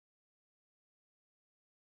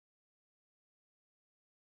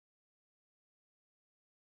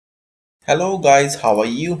Hello guys, how are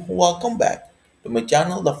you? Welcome back to my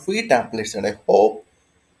channel, The Free Templates, and I hope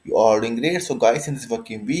you are doing great. So guys, in this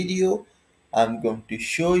working video, I'm going to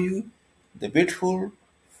show you the beautiful,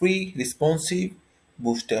 free, responsive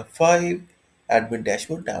Bootstrap 5 admin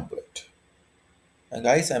dashboard template. And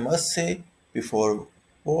guys, I must say, before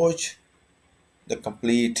watch the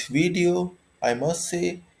complete video, I must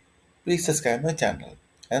say, please subscribe my channel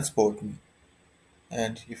and support me.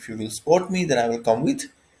 And if you will support me, then I will come with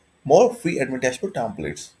more free admin dashboard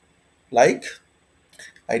templates like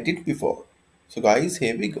I did before. So guys,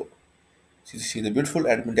 here we go. See the beautiful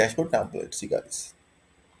admin dashboard template. See guys,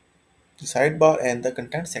 the sidebar and the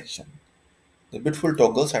content section. The beautiful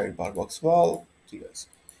toggle sidebar works well. See guys,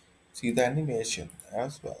 see the animation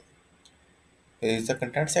as well. Here is the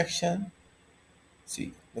content section.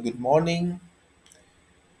 See the good morning,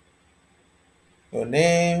 your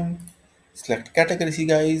name, select category. See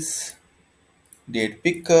guys, date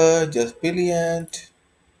picker, just brilliant,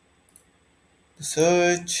 the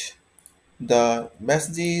search, the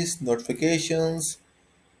messages, notifications,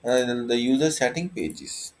 and the user setting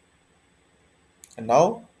pages. And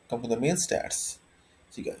now come to the main stats.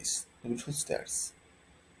 See guys, the beautiful stats.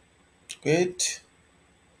 Great.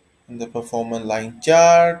 And the performance line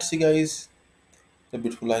chart. See guys, the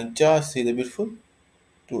beautiful line chart. See the beautiful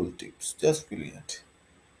tool tips. Just brilliant.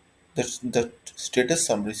 That's the status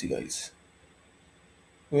summary. See guys.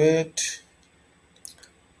 Great.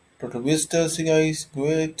 Total visitors. See guys.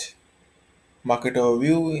 Great. Market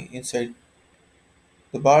overview inside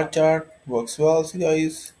the bar chart works well. See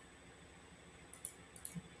guys.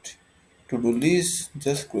 To do list.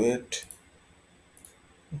 Just great.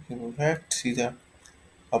 Okay, perfect. See the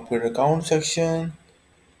upgrade account section.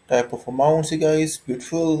 Type of amount. See guys.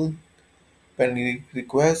 Beautiful. Pending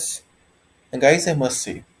requests. And guys, I must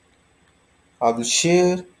say, I will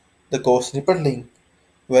share the course snippet link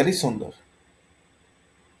very soon there.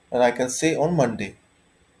 And I can say on Monday,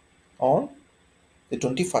 on the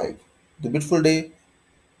 25th, the beautiful day,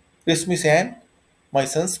 Christmas and my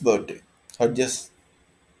son's birthday. Or just,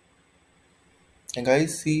 and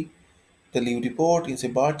guys, see the leave report is a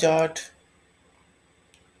bar chart,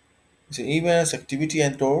 it's an events, activity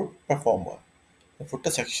and tour performer. The footer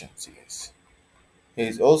section, see guys. Here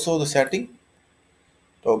is also the setting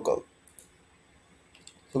toggle.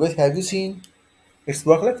 So guys, have you seen? It's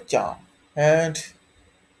work like charm. And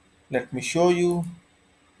let me show you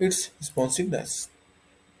its responsiveness.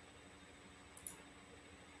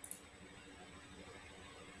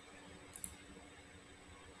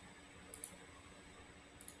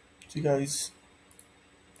 See guys,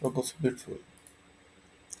 toggles beautiful.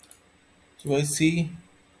 So guys, see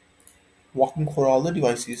working for all the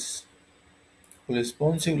devices, full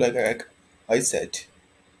responsive like I said.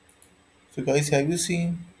 So guys, have you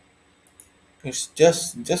seen? It's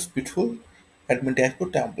just beautiful admin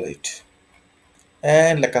dashboard template.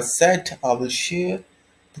 And like I said, I will share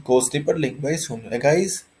the course snippet link very soon.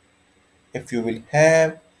 Guys, if you will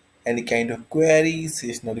have any kind of query,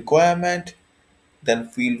 seasonal requirement, then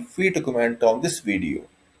feel free to comment on this video.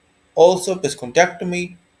 Also, please contact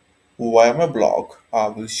me via my blog. I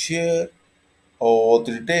will share all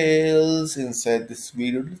the details inside this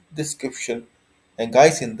video description. And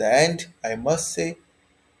guys, in the end, I must say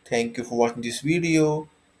thank you for watching this video.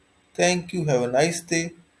 Thank you. Have a nice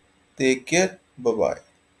day. Take care. Bye bye.